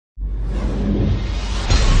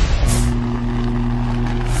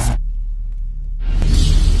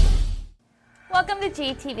Welcome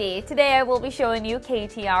to GTV. Today I will be showing you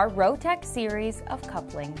KTR Rotex series of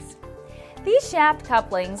couplings. These shaft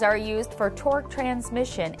couplings are used for torque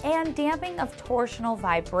transmission and damping of torsional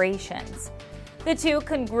vibrations. The two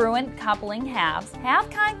congruent coupling halves have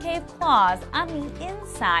concave claws on the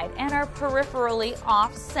inside and are peripherally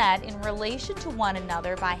offset in relation to one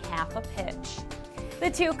another by half a pitch.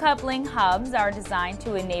 The two coupling hubs are designed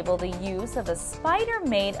to enable the use of a spider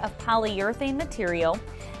made of polyurethane material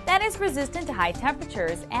that is resistant to high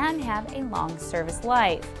temperatures and have a long service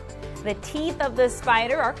life. The teeth of the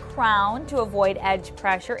spider are crowned to avoid edge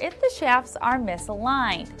pressure if the shafts are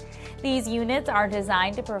misaligned. These units are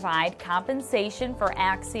designed to provide compensation for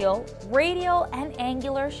axial, radial, and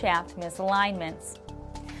angular shaft misalignments.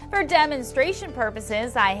 For demonstration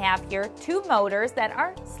purposes, I have here two motors that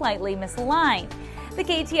are slightly misaligned. The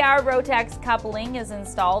KTR Rotex coupling is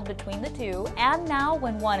installed between the two, and now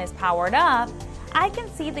when one is powered up, I can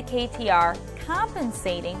see the KTR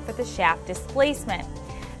compensating for the shaft displacement.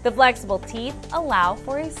 The flexible teeth allow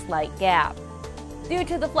for a slight gap. Due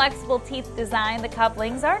to the flexible teeth design, the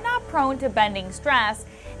couplings are not prone to bending stress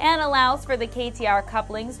and allows for the KTR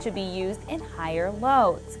couplings to be used in higher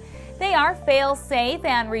loads. They are fail-safe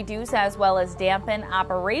and reduce as well as dampen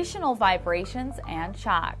operational vibrations and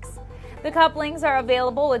shocks. The couplings are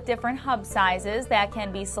available with different hub sizes that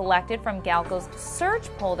can be selected from Galco's search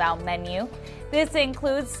pull-down menu. This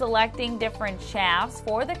includes selecting different shafts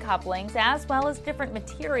for the couplings as well as different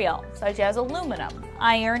material such as aluminum,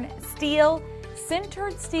 iron, steel,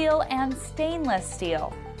 sintered steel, and stainless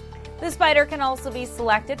steel. The spider can also be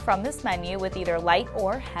selected from this menu with either light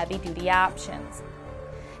or heavy-duty options.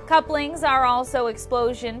 Couplings are also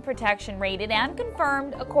explosion protection rated and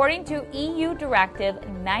confirmed according to EU Directive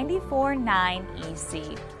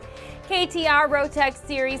 94/9/EC. KTR Rotex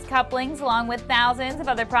series couplings, along with thousands of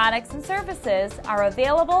other products and services, are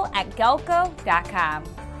available at Galco.com.